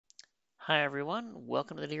Hi everyone,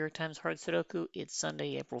 welcome to the New York Times Hard Sudoku. It's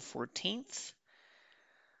Sunday, April 14th.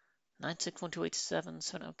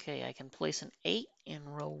 9612877. Okay, I can place an 8 in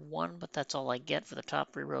row 1, but that's all I get for the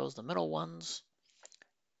top 3 rows. The middle ones,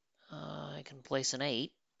 I can place an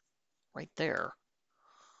 8 right there.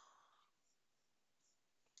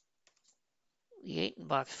 The 8 in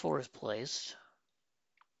box 4 is placed,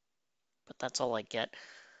 but that's all I get.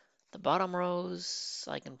 The bottom rows,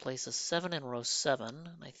 I can place a 7 in row 7,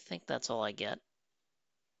 and I think that's all I get.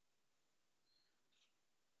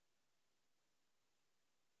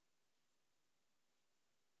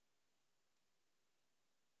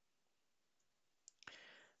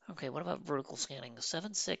 Okay, what about vertical scanning?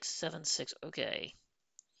 7, 6, 7, 6. Okay.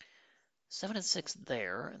 7 and 6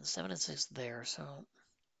 there, and 7 and 6 there, so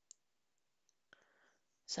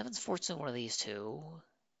 7's forced in one of these two,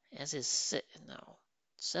 as is 6. No,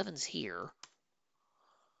 7's here.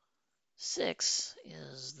 6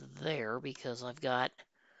 is there because I've got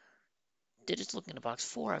digits looking into box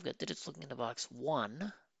 4. I've got digits looking into box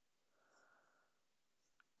 1.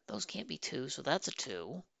 Those can't be 2, so that's a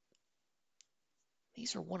 2.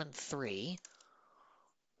 These are 1 and 3.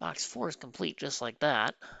 Box 4 is complete just like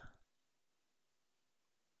that.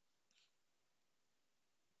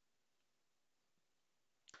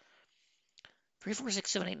 Three, 4,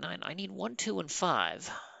 6, 7, 8, 9. I need 1, 2, and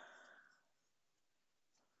 5.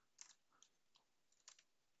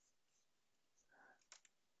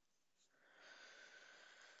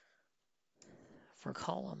 For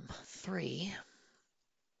column 3.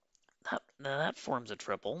 That forms a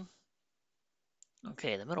triple.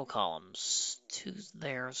 Okay, the middle column's 2's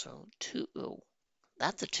there, so 2. Oh,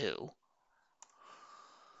 that's a 2.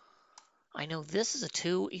 I know this is a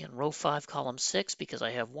 2 in row 5, column 6, because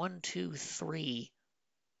I have 1, 2, 3,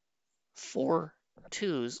 4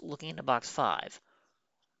 2's looking into box 5.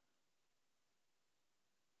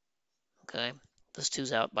 Okay, this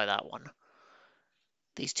 2's out by that one.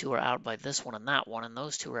 These 2 are out by this one and that one, and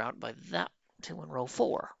those 2 are out by that 2 in row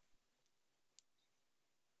 4.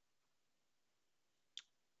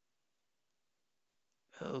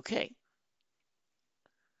 Okay.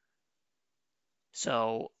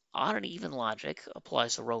 So odd and even logic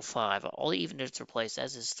applies to row 5. All the even digits are placed,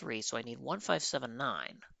 as is 3, so I need 1, 5, 7,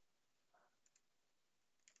 9.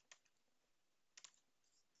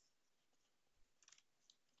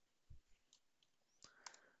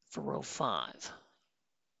 For row 5.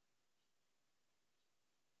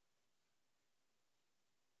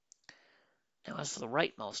 Now as for the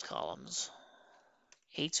rightmost columns,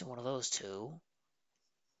 8's in one of those two,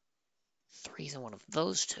 3's in one of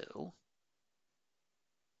those two.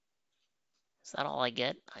 Is that all I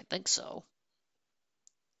get? I think so.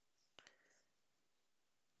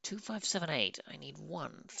 2, 5, 7, 8. I need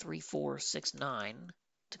 1, 3, 4, 6, 9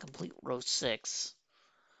 to complete row 6.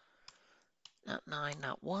 Not 9,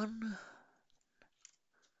 not 1.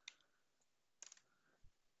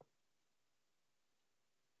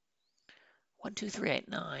 1, 2, 3, 8,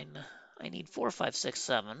 9. I need 4, 5, 6,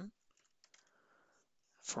 7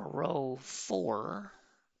 for row 4.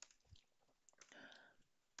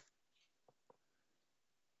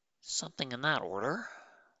 Something in that order.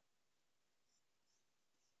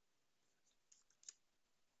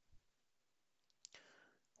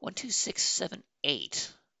 1, 2, 6, 7,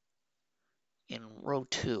 8 in row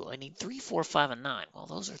 2. I need 3, 4, 5, and 9. Well,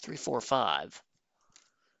 those are 3, 4, 5.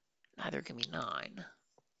 Neither can be 9.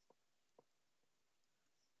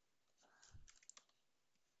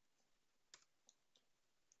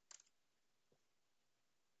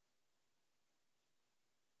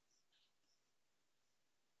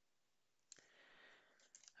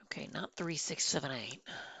 Okay, not 3, 6, 7, 8.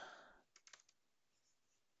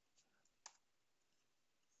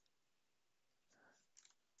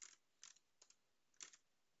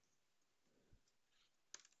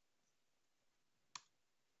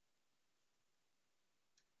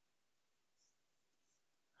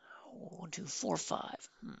 1, 2, 4, 5.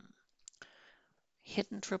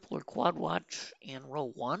 Hidden triple or quad watch in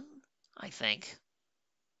row 1, I think.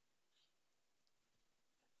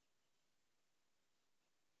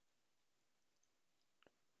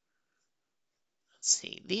 Let's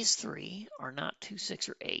see. These 3 are not 2, 6,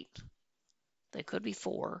 or 8. They could be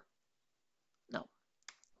 4. No,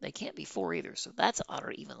 they can't be 4 either, so that's odd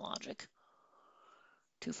or even logic.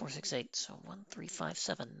 2, 4, 6, 8. So 1, 3, 5,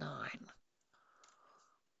 7, 9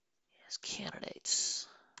 as candidates.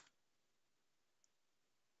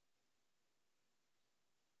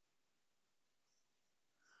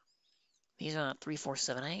 These are not 3, 4,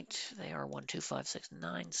 7, 8. They are 1, 2, 5, 6,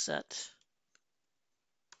 9 set.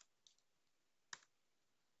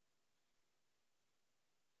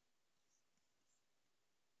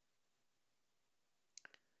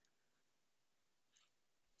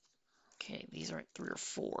 Okay, these aren't 3 or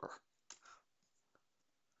 4.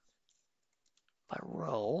 By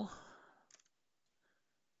row.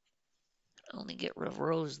 Only get rid of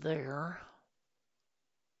rows there.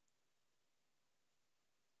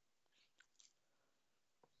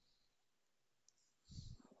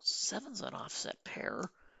 Seven's an offset pair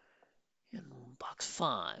in box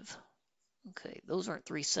 5. Okay, those aren't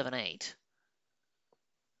 3, 7, 8.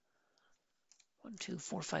 1, 2,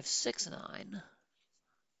 4, 5, 6, 9.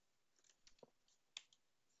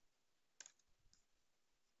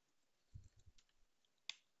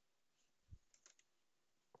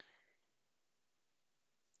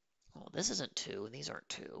 Well, this isn't 2, and these aren't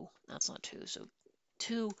 2. That's not 2. So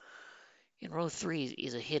 2 in row 3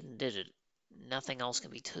 is a hidden digit. Nothing else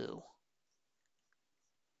can be 2.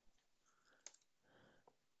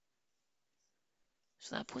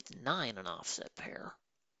 So that puts 9 an offset pair.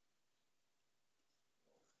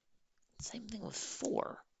 Same thing with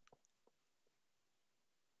 4.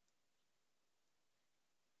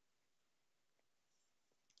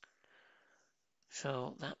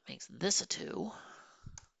 So that makes this a 2.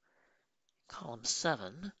 Column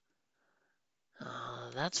 7.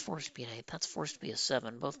 That's forced to be an 8. That's forced to be a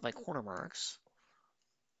 7, both by corner marks.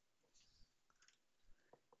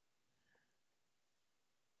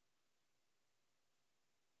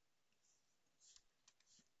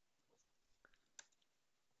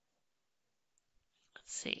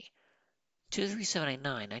 Let's see. 2, 3, 7, 8,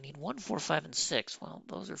 9. I need 1, 4, 5, and 6. Well,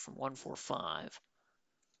 those are from 1, 4, 5.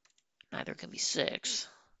 Neither can be 6.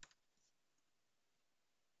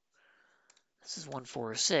 This is 1,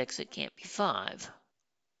 4, or 6. It can't be 5.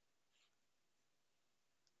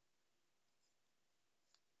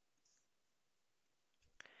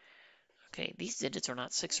 Okay, these digits are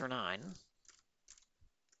not 6 or 9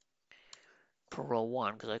 per row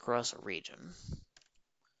 1 because I cross a region.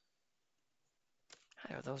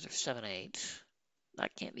 Either those are 7, 8.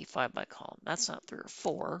 That can't be 5 by column. That's not 3 or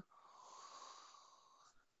 4.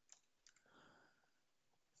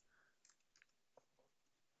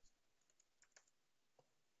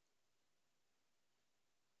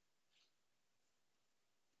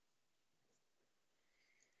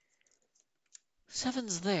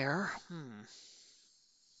 Seven's there.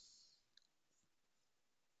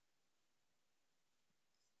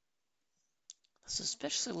 This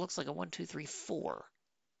especially looks like a 1, 2, 3, 4.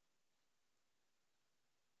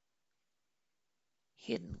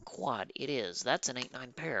 Hidden quad. It is. That's an 8,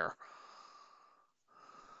 9 pair.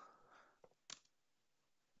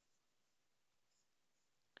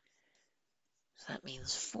 So that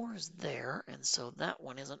means 4 is there, and so that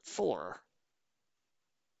one isn't 4.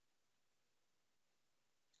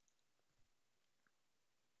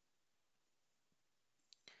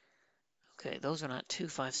 Okay, those are not 2,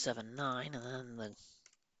 5, 7, 9, and then the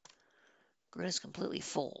grid is completely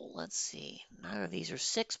full. Let's see. Neither of these are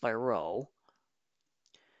 6 by row.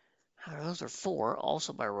 Those are 4,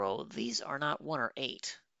 also by row. These are not 1 or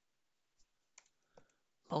 8,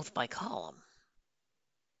 both by column.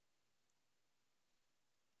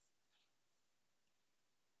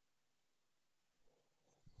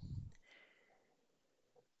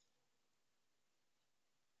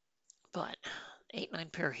 But 8, 9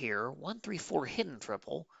 pair here, 1, 3, 4 hidden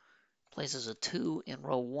triple, places a 2 in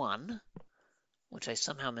row 1, which I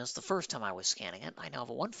somehow missed the first time I was scanning it. I now have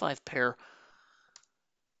a 1, 5 pair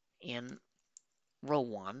in row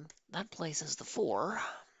 1. That places the 4.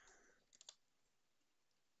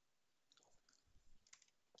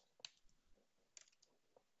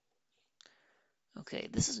 Okay,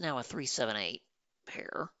 this is now a 3, 7, 8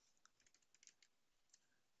 pair,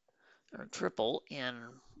 or triple in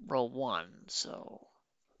row 1. So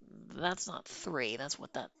that's not 3. That's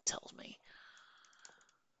what that tells me.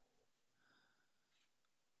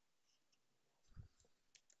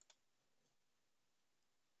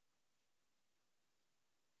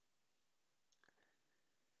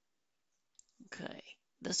 Okay,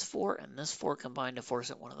 this 4 and this 4 combine to force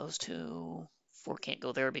at one of those two. 4 can't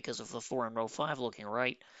go there because of the 4 in row 5 looking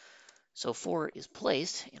right. So 4 is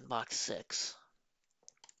placed in box 6.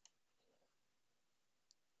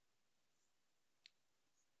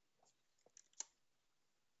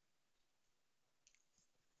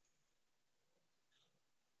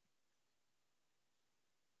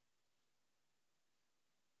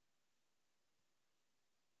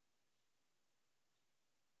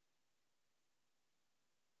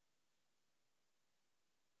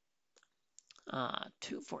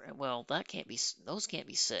 Two, 4, well, that can't be, those can't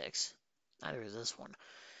be 6. Neither is this one.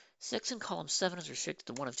 6 in column 7 is restricted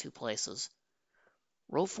to one of 2 places.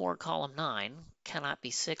 Row 4, column 9 cannot be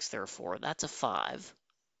 6, therefore. That's a 5.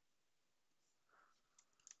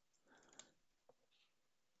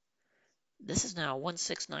 This is now 1,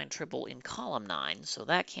 6, 9 triple in column 9, so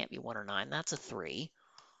that can't be 1 or 9. That's a 3.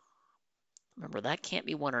 Remember, that can't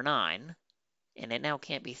be 1 or 9, and it now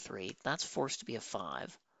can't be 3. That's forced to be a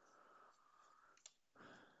 5.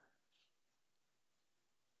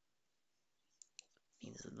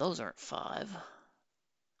 Means that those aren't 5.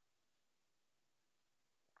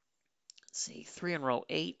 Let's see, 3 in row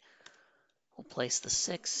 8. We'll place the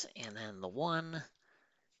 6, and then the 1,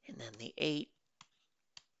 and then the 8.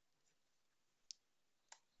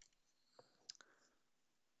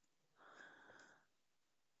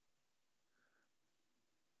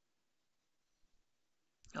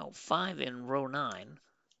 No, 5 in row 9. We'll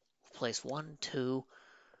place 1, 2,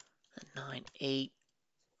 9, 8,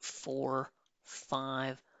 4,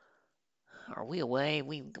 5. Are we away?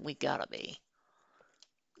 We gotta be.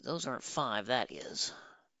 Those aren't 5, that is.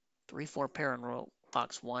 3, 4 pair in row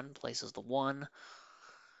box 1 places the 1.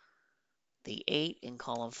 The 8 in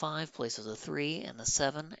column 5 places the 3 and the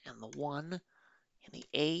 7 and the 1 and the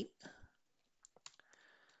 8.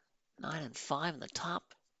 9 and 5 in the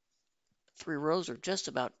top 3 rows are just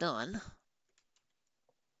about done.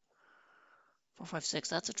 4, 5, 6,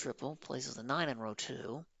 that's a triple. Places the 9 in row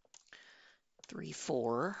 2. 3,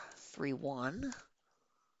 4, 3, 1.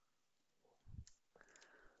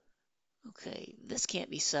 Okay, this can't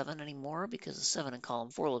be 7 anymore because the 7 in column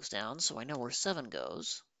 4 looks down, so I know where 7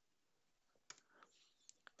 goes.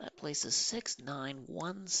 That places 6, 9,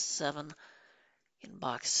 1, 7 in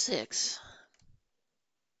box 6.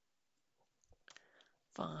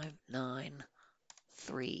 5, 9,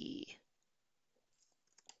 3.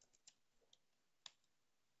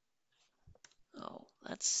 Oh,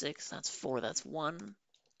 that's 6, that's 4, that's 1.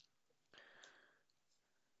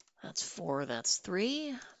 That's 4, that's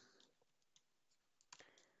 3.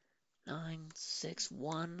 9, 6,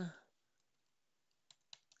 1.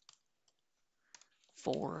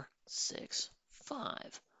 4, 6,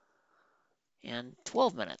 5. And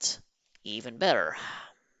 12 minutes. Even better.